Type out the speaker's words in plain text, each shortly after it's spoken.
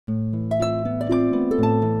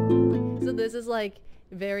this is like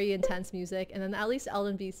very intense music, and then at least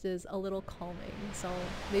Elden Beast is a little calming, so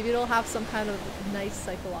maybe it'll have some kind of nice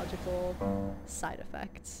psychological side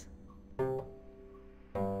effects. Okay,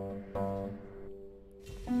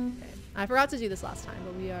 I forgot to do this last time,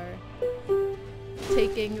 but we are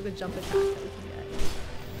taking the jump attack that we can get.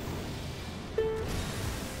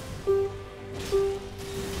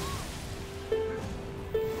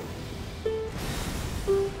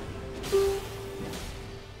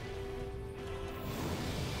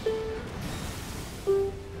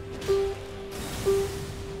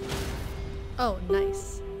 Oh,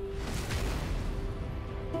 nice.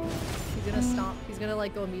 He's gonna stomp. He's gonna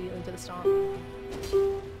like go immediately to the stomp.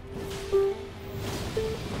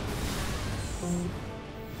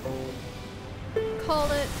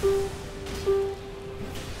 Call it.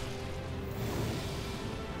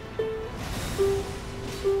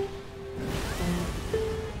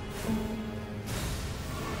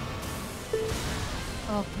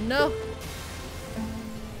 Oh no.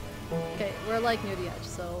 Okay, we're like near the edge,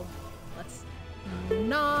 so let's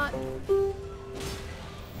not.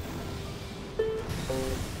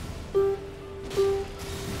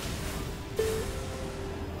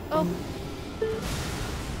 Oh.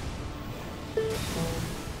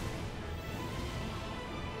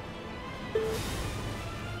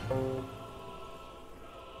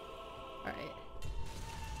 Alright.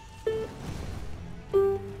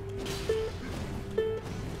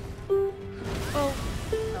 Oh,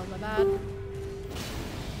 that was my bad.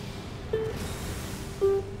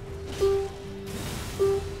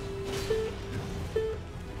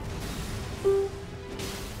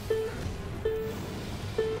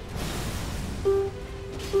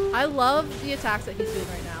 I love the attacks that he's doing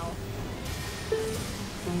right now.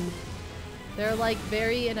 They're like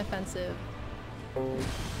very inoffensive.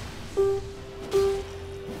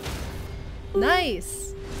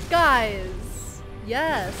 Nice! Guys!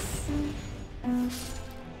 Yes! Do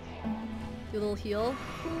a little heal.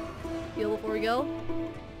 Heal before we go.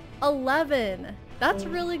 11! That's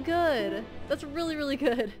really good! That's really, really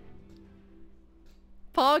good.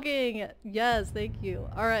 Pogging! Yes, thank you.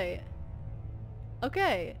 Alright.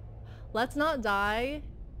 Okay. Let's not die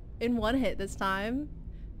in one hit this time.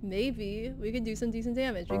 Maybe we can do some decent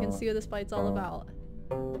damage. We can see what this fight's all about.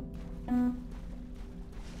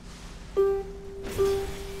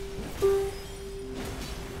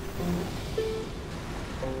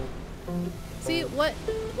 See,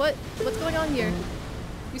 what's going on here?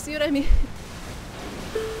 You see what I mean?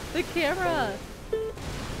 The camera!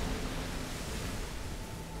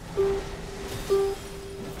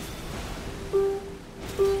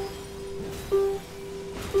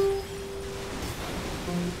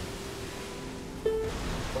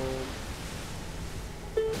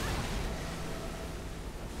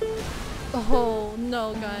 Oh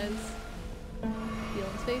no, guys. Heal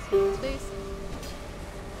in space, heal in space.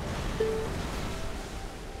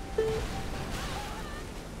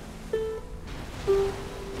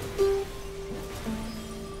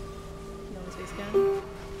 Heal in space again.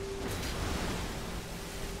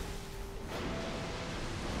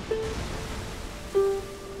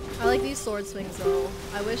 I like these sword swings though.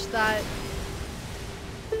 I wish that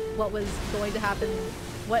what was going to happen,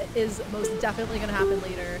 what is most definitely going to happen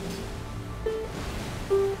later,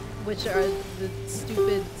 which are the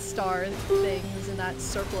stupid star things and that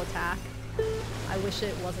circle attack. I wish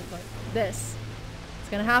it wasn't like this. It's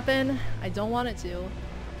gonna happen. I don't want it to.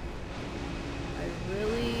 I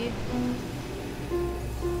really don't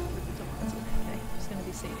want it to. Okay, I'm just gonna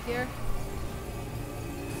be safe here.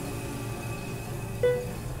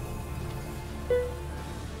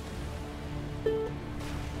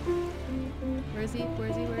 Where is he? Where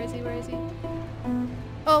is he? Where is he? Where is he?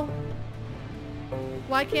 Oh!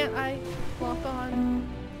 Why can't I lock on?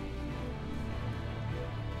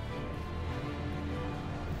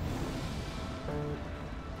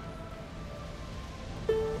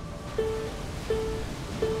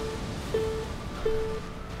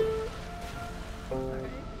 Alright.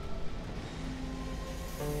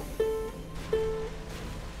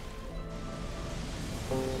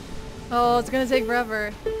 Oh, it's gonna take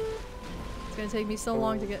forever. It's gonna take me so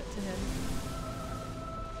long to get to him.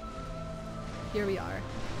 Here we are.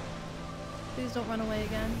 Please don't run away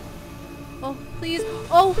again. Oh, please.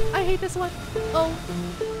 Oh, I hate this one. Oh.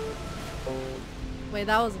 Wait,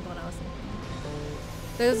 that wasn't the one I was thinking.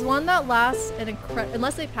 There's one that lasts an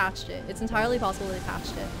unless they patched it. It's entirely possible they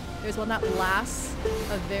patched it. There's one that lasts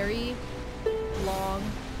a very long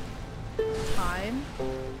time.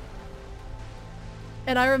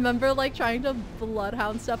 And I remember like trying to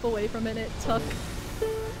bloodhound step away from it. It took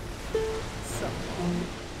so long.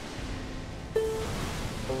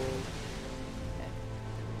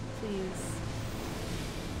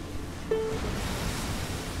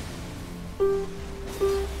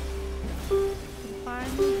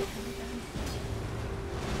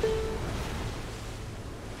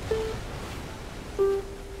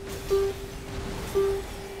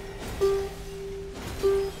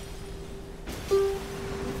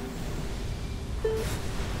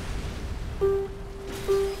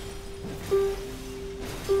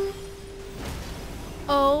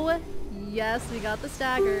 Oh, yes, we got the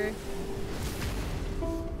stagger.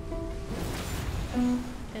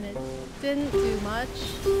 And it didn't do much,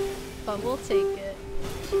 but we'll take it.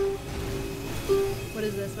 What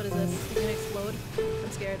is this? What is this? Is it gonna explode?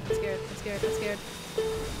 I'm scared, I'm scared, I'm scared, I'm scared.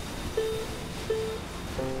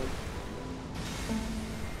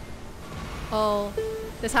 Oh,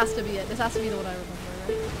 this has to be it. This has to be the one I remember,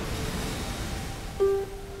 right?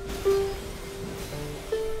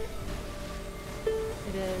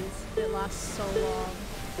 It is. It lasts so long.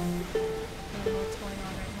 I don't know what's going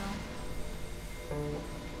on right now.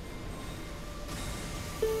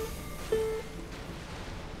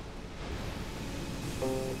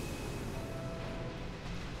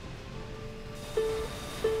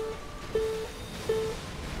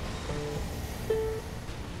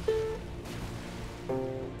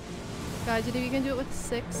 Guys, you think you can do it with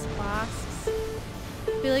 6 flasks? I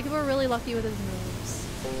feel like if we're really lucky with his moves.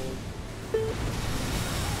 Okay,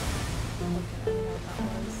 I don't know what that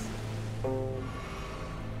was.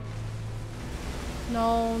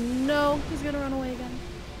 No, no, he's gonna run away again.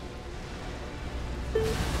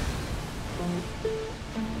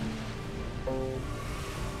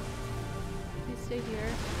 Please stay here.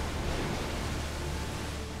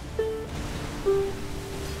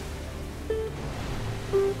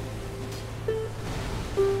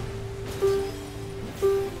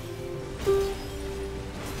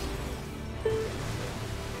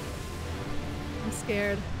 I'm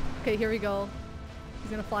scared. Okay, here we go.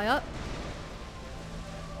 He's gonna fly up.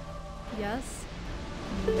 Yes.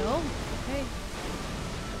 No. Okay.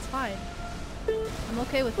 That's fine. I'm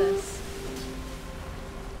okay with this.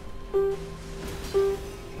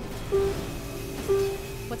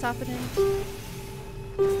 What's happening?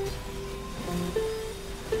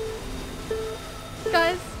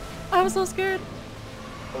 Guys, I'm so scared.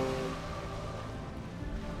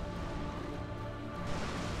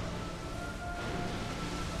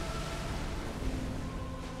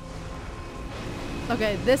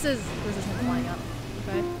 Okay, this is him flying up.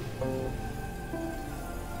 Okay.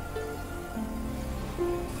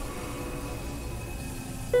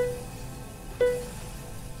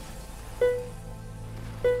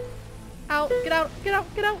 Out! Get out! Get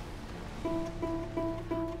out! Get out!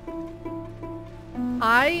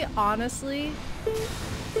 I honestly...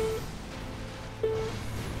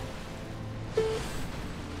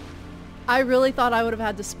 I really thought I would have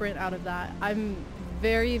had to sprint out of that. I'm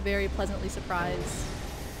very, very pleasantly surprised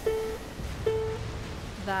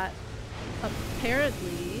that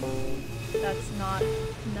apparently that's not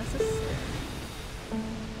necessary.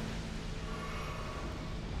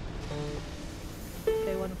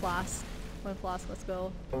 Okay, one flask. One flask, let's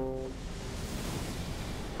go. Oh,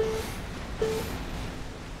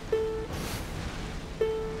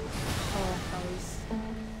 that was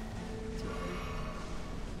too early.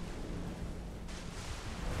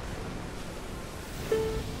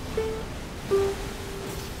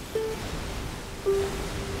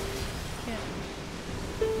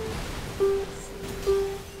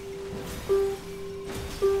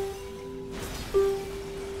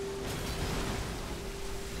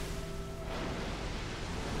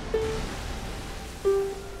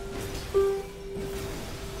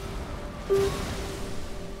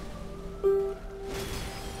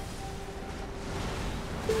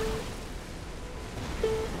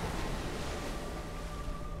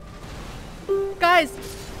 Guys!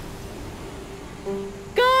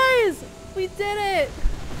 Guys! We did it!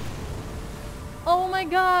 Oh my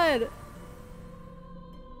god!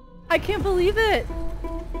 I can't believe it!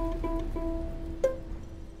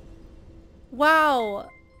 Wow!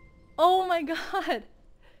 Oh my god!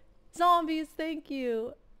 Zombies, thank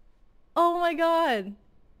you! Oh my god!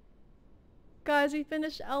 Guys, we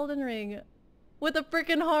finished Elden Ring with a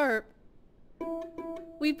frickin' harp!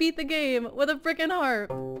 We beat the game with a frickin'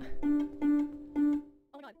 harp!